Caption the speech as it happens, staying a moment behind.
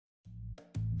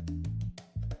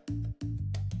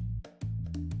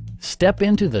Step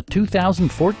into the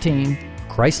 2014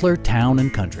 Chrysler Town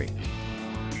 & Country.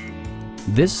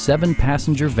 This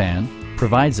 7-passenger van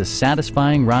provides a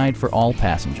satisfying ride for all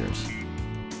passengers.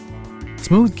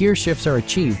 Smooth gear shifts are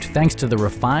achieved thanks to the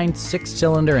refined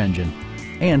 6-cylinder engine,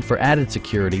 and for added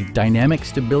security, dynamic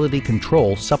stability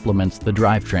control supplements the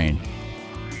drivetrain.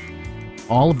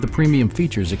 All of the premium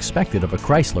features expected of a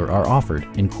Chrysler are offered,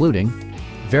 including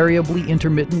variably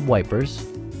intermittent wipers,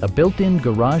 a built-in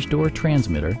garage door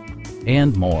transmitter,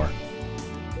 and more.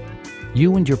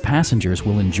 You and your passengers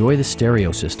will enjoy the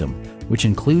stereo system, which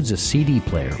includes a CD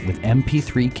player with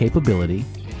MP3 capability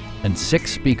and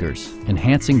 6 speakers,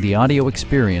 enhancing the audio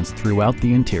experience throughout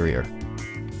the interior.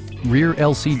 Rear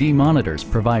LCD monitors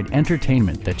provide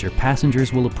entertainment that your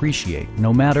passengers will appreciate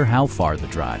no matter how far the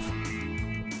drive.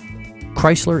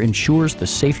 Chrysler ensures the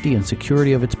safety and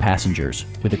security of its passengers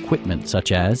with equipment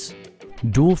such as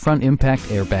dual front impact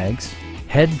airbags,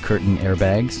 head curtain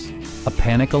airbags, a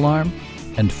panic alarm,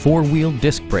 and 4-wheel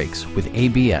disc brakes with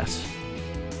ABS.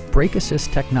 Brake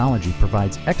Assist technology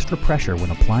provides extra pressure when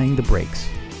applying the brakes.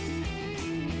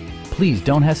 Please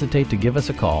don't hesitate to give us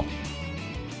a call.